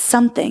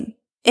 Something,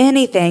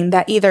 anything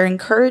that either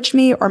encouraged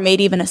me or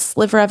made even a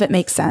sliver of it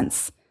make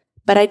sense.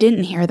 But I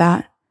didn't hear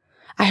that.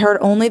 I heard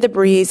only the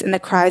breeze and the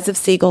cries of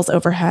seagulls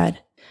overhead.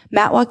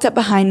 Matt walked up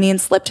behind me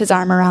and slipped his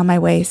arm around my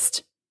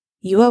waist.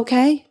 "You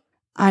okay?"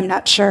 "I'm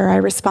not sure," I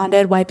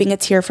responded, wiping a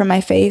tear from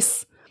my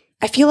face.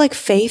 "I feel like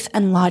faith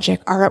and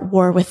logic are at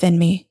war within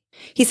me."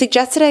 He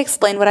suggested I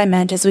explain what I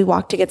meant as we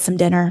walked to get some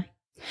dinner.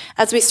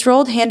 As we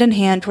strolled hand in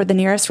hand toward the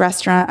nearest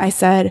restaurant, I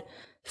said,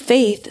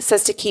 "Faith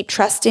says to keep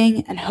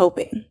trusting and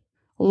hoping.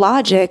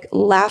 Logic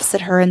laughs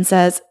at her and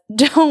says,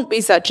 'Don't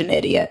be such an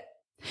idiot.'"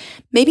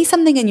 Maybe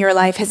something in your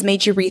life has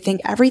made you rethink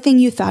everything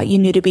you thought you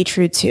knew to be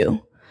true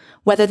too.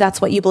 Whether that's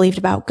what you believed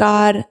about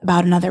God,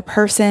 about another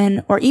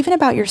person, or even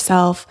about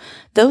yourself,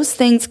 those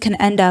things can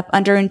end up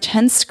under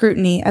intense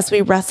scrutiny as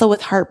we wrestle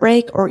with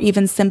heartbreak or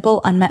even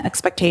simple unmet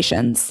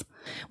expectations.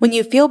 When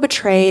you feel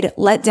betrayed,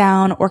 let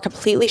down, or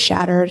completely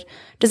shattered,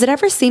 does it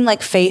ever seem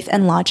like faith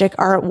and logic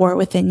are at war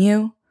within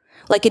you?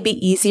 Like it'd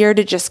be easier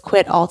to just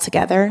quit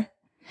altogether?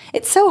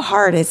 It's so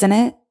hard, isn't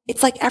it?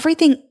 It's like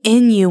everything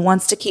in you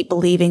wants to keep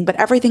believing, but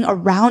everything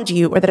around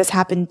you or that has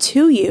happened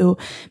to you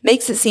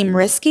makes it seem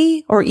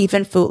risky or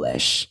even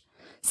foolish.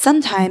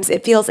 Sometimes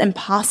it feels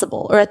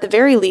impossible, or at the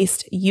very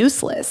least,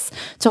 useless,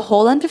 to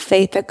hold on to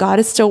faith that God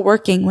is still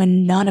working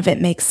when none of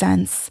it makes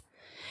sense.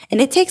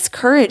 And it takes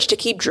courage to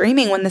keep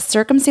dreaming when the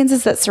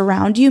circumstances that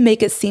surround you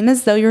make it seem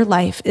as though your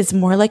life is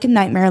more like a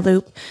nightmare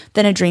loop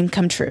than a dream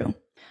come true.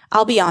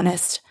 I'll be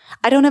honest,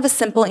 I don't have a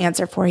simple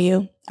answer for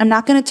you. I'm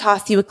not going to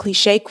toss you a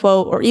cliche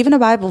quote or even a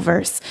Bible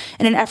verse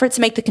in an effort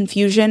to make the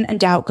confusion and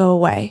doubt go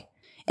away.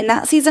 In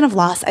that season of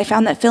loss, I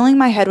found that filling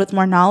my head with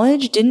more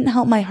knowledge didn't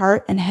help my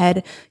heart and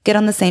head get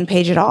on the same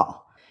page at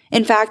all.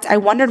 In fact, I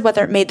wondered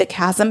whether it made the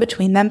chasm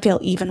between them feel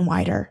even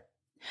wider.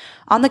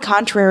 On the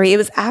contrary, it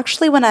was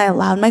actually when I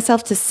allowed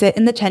myself to sit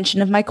in the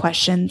tension of my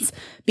questions,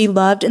 be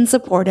loved and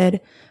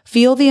supported,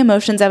 feel the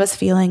emotions I was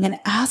feeling, and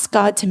ask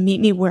God to meet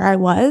me where I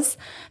was,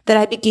 that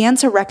I began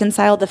to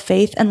reconcile the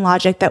faith and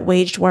logic that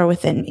waged war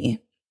within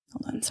me.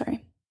 Hold on,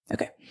 sorry.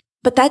 Okay.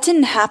 But that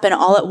didn't happen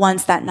all at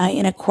once that night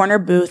in a corner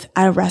booth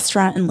at a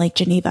restaurant in Lake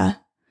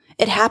Geneva.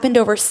 It happened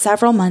over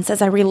several months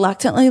as I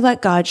reluctantly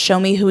let God show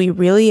me who he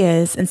really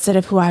is instead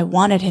of who I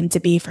wanted him to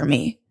be for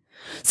me.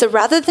 So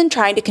rather than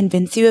trying to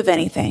convince you of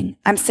anything,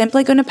 I'm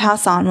simply going to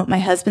pass on what my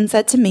husband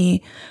said to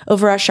me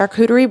over our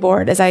charcuterie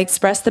board as I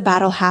expressed the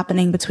battle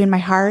happening between my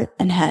heart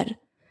and head.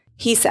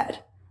 He said,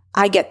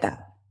 "I get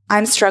that.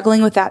 I'm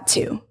struggling with that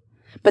too.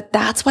 But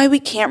that's why we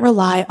can't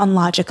rely on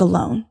logic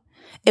alone.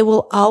 It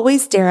will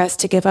always dare us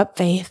to give up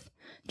faith,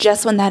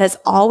 just when that is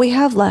all we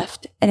have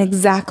left and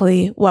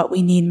exactly what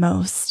we need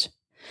most."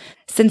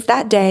 Since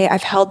that day,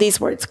 I've held these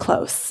words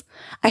close.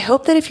 I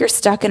hope that if you're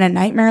stuck in a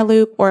nightmare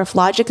loop or if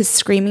logic is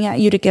screaming at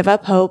you to give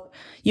up hope,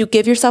 you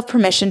give yourself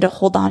permission to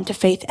hold on to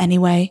faith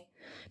anyway.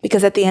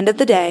 Because at the end of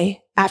the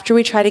day, after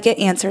we try to get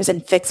answers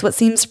and fix what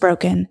seems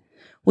broken,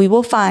 we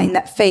will find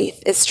that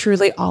faith is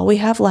truly all we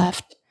have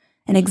left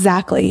and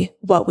exactly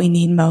what we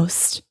need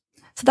most.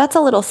 So that's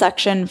a little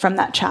section from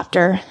that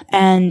chapter.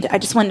 And I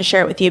just wanted to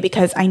share it with you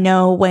because I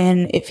know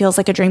when it feels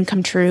like a dream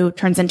come true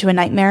turns into a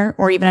nightmare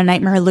or even a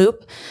nightmare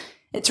loop,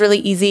 it's really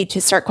easy to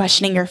start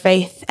questioning your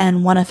faith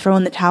and want to throw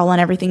in the towel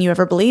on everything you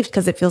ever believed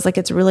because it feels like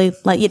it's really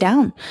let you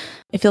down.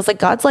 It feels like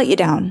God's let you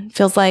down. It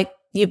feels like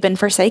you've been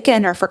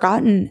forsaken or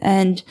forgotten.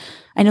 And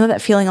I know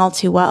that feeling all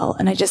too well.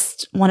 And I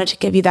just wanted to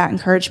give you that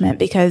encouragement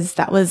because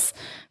that was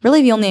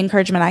really the only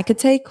encouragement I could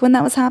take when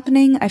that was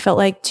happening. I felt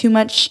like too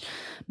much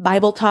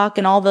Bible talk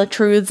and all the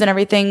truths and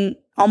everything,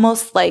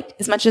 almost like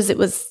as much as it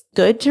was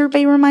good to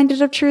be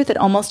reminded of truth, it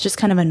almost just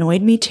kind of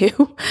annoyed me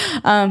too.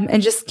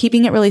 And just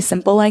keeping it really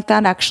simple like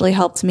that actually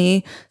helped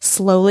me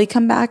slowly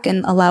come back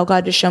and allow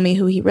God to show me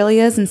who he really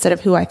is instead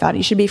of who I thought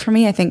he should be for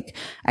me. I think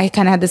I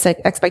kind of had this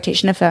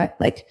expectation if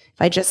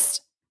I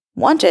just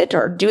want it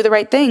or do the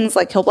right things,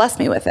 like he'll bless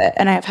me with it.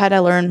 And I've had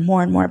to learn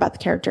more and more about the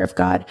character of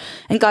God.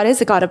 And God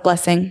is a God of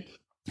blessing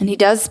and he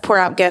does pour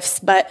out gifts,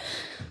 but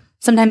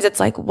sometimes it's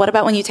like, what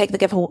about when you take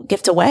the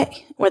gift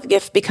away, or the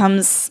gift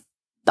becomes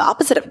the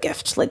opposite of a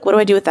gift? Like, what do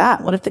I do with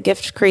that? What if the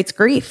gift creates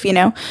grief,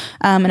 And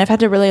I've had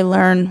to really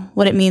learn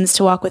what it means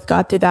to walk with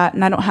God through that.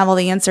 And I don't have all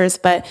the answers,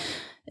 but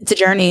it's a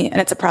journey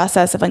and it's a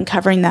process of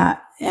uncovering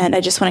that. And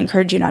I just want to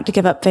encourage you not to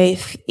give up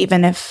faith,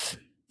 even if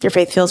your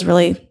faith feels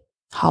really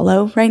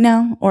hollow right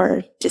now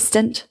or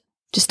distant.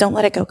 Just don't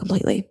let it go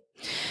completely.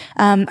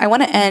 I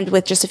want to end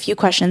with just a few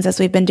questions as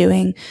we've been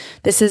doing.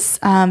 This is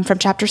from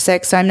chapter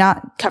 6. So I'm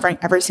not covering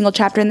every single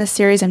chapter in this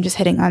series. I'm just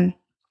hitting on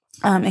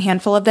a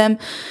handful of them.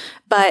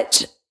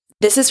 But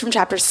this is from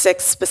chapter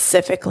 6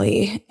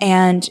 specifically.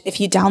 And if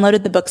you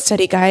downloaded the book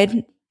study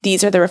guide,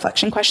 these are the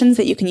reflection questions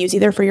that you can use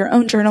either for your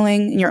own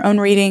journaling and your own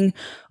reading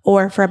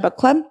or for a book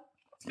club.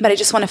 But I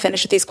just want to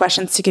finish with these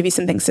questions to give you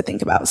some things to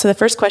think about. So the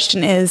first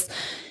question is,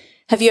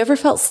 have you ever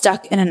felt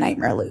stuck in a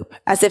nightmare loop,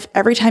 as if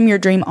every time your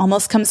dream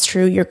almost comes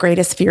true, your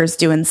greatest fears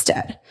do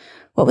instead?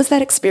 What was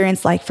that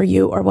experience like for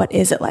you, or what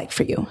is it like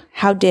for you?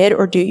 How did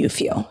or do you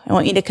feel? I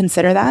want you to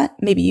consider that.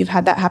 Maybe you've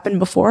had that happen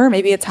before,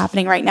 maybe it's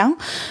happening right now,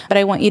 but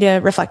I want you to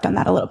reflect on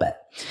that a little bit.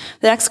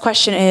 The next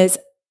question is,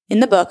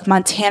 in the book,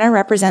 Montana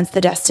represents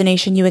the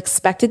destination you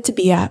expected to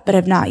be at, but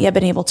have not yet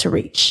been able to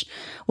reach.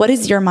 What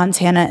is your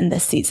Montana in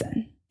this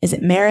season? Is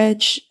it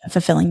marriage, a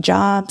fulfilling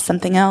job,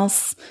 something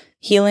else?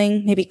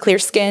 Healing, maybe clear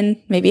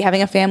skin, maybe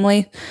having a family.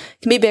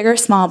 It can be big or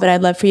small, but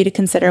I'd love for you to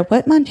consider,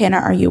 what Montana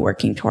are you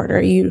working toward? Or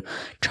are you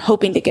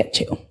hoping to get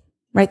to?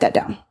 Write that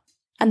down.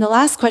 And the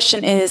last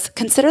question is,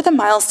 consider the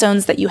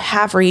milestones that you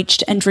have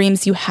reached and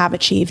dreams you have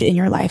achieved in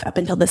your life up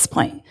until this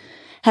point.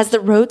 Has the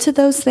road to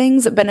those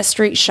things been a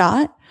straight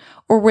shot,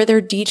 or were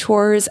there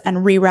detours and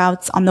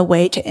reroutes on the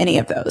way to any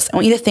of those? I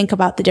want you to think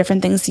about the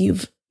different things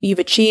you've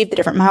achieved, the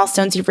different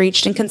milestones you've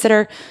reached, and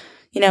consider,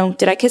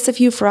 did I kiss a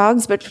few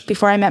frogs but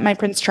before I met my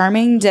Prince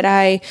Charming? Did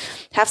I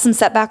have some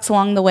setbacks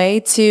along the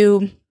way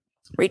to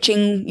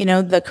reaching,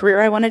 the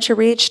career I wanted to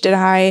reach? Did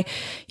I,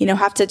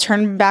 have to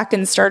turn back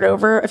and start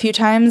over a few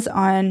times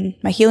on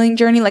my healing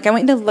journey? Like, I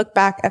want you to look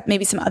back at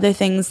maybe some other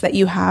things that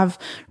you have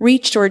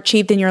reached or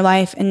achieved in your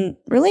life and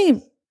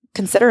really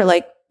consider,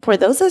 were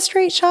those a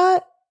straight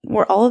shot?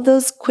 Were all of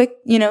those quick,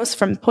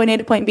 from point A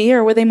to point B,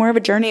 or were they more of a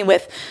journey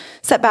with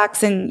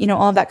setbacks and,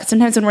 all of that? Because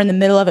sometimes when we're in the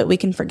middle of it, we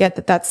can forget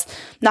that that's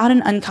not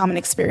an uncommon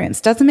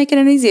experience. Doesn't make it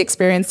an easy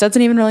experience.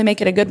 Doesn't even really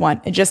make it a good one.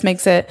 It just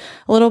makes it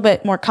a little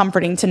bit more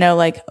comforting to know,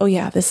 oh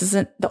yeah, this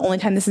isn't the only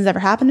time this has ever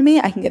happened to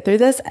me. I can get through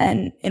this,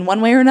 and in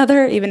one way or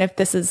another, even if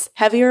this is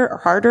heavier or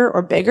harder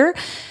or bigger,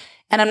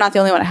 and I'm not the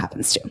only one it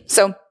happens to.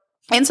 So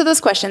answer those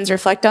questions,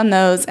 reflect on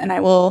those, and I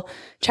will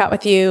chat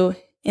with you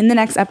in the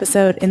next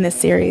episode in this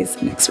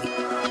series next week.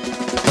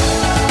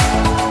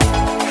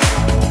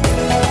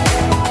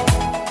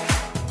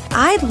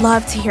 I'd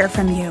love to hear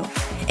from you.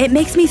 It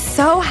makes me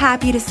so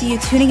happy to see you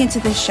tuning into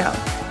this show.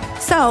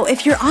 So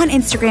if you're on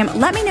Instagram,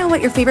 let me know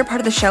what your favorite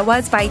part of the show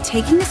was by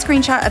taking a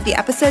screenshot of the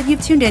episode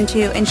you've tuned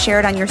into and share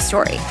it on your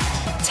story.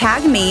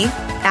 Tag me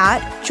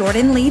at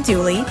Jordan Lee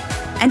Dooley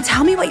and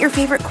tell me what your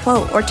favorite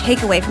quote or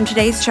takeaway from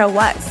today's show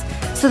was,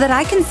 so that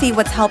I can see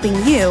what's helping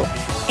you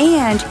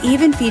and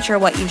even feature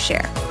what you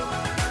share.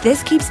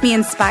 This keeps me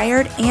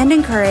inspired and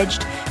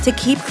encouraged to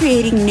keep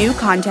creating new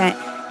content,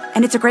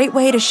 and it's a great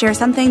way to share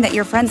something that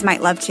your friends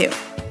might love too.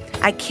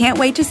 I can't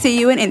wait to see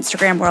you in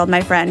Instagram world,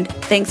 my friend.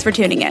 Thanks for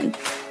tuning in.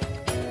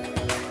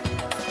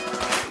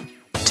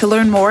 To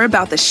learn more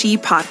about the She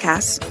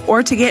Podcast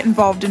or to get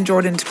involved in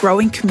Jordan's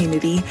growing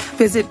community,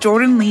 visit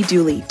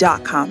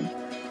jordanleedooley.com.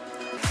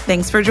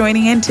 Thanks for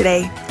joining in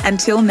today.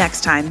 Until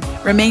next time,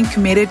 remain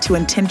committed to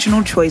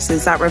intentional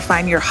choices that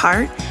refine your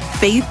heart,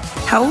 faith,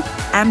 health,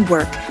 and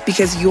work,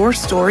 because your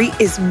story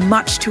is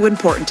much too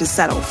important to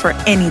settle for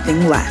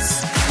anything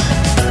less.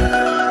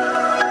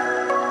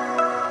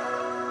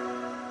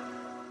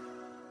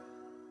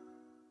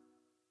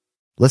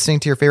 Listening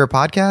to your favorite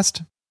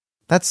podcast?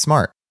 That's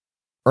smart.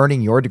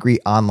 Earning your degree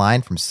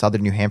online from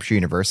Southern New Hampshire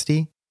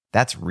University?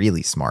 That's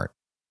really smart.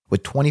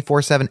 With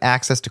 24/7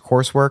 access to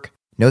coursework,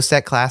 no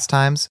set class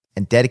times,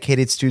 and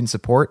dedicated student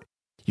support,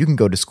 you can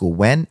go to school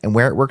when and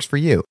where it works for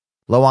you.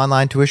 Low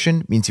online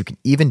tuition means you can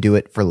even do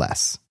it for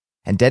less.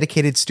 And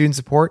dedicated student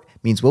support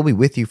means we'll be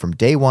with you from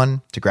day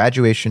one to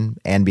graduation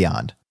and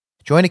beyond.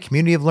 Join a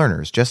community of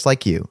learners just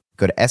like you.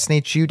 Go to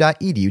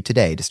snhu.edu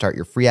today to start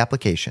your free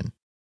application.